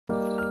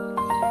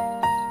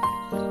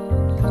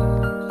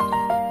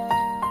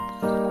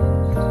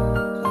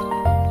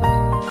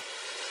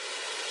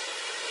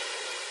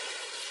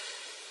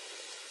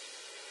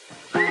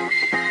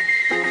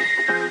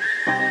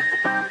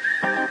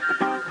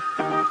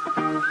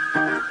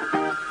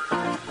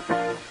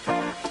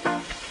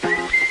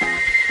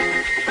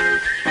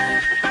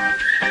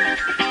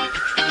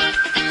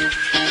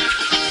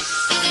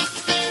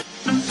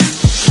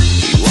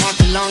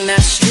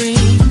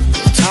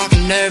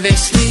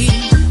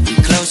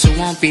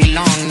won't be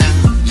long now.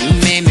 You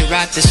made me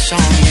write this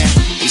song, yeah.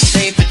 We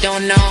safe but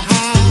don't know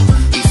how.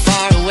 We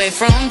far away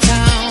from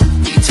town.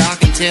 We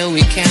talk until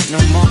we can't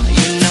no more.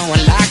 You know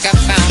one like I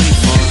found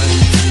before.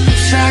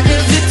 Track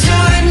of the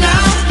time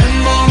now. The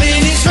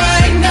moment is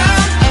right now.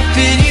 I've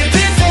been here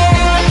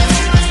before.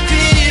 I've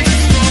been here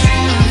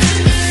before.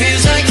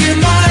 Feels like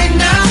you're mine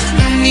now.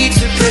 No need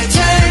to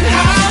pretend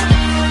how.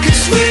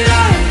 Cause we're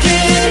locked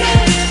in.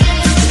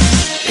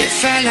 It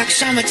felt like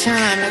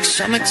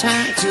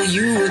summertime till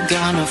you were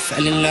gone. I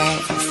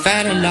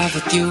fell in love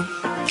with you.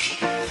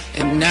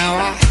 And now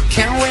I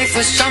can't wait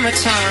for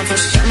summertime. It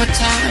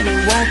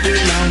won't be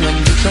long when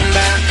you come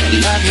back. I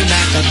love you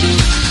like I do.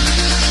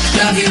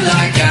 Love you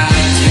like I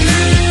do.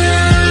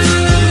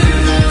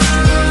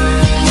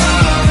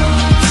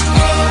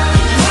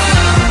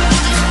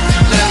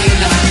 Love you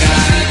like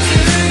I do.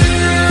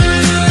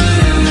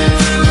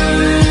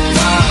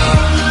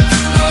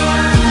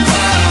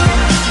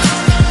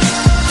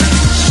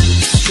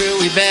 It's true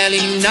we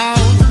barely know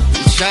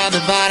each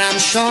other, but I'm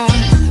sure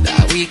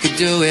that we could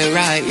do it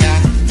right, yeah.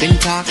 Been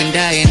talking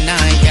day and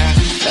night, yeah.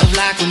 Love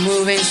like we're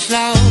moving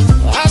slow.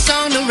 Us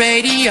on the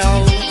radio,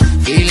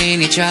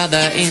 feeling each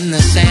other in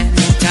the sand.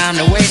 No time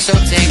to waste, so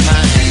take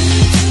my hand.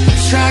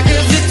 Track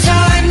of the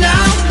time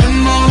now. The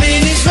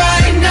moment is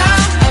right now.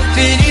 I've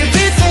been here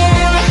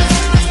before.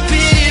 I've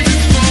been here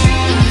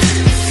before.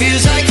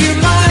 Feels like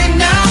you're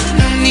mine now.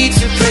 No need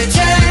to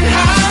pretend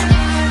how.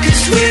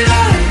 Cause we're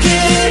locked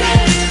in.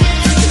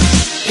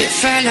 It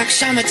felt like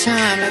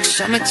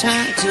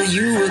summertime till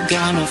you were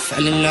gone. I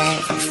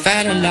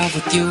fell in love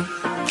with you.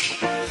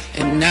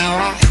 And now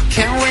I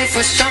can't wait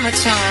for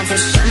summertime. It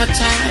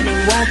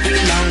won't be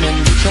long when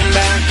you come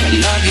back. I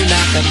love you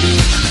like I do.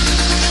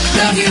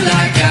 Love you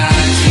like I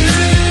do.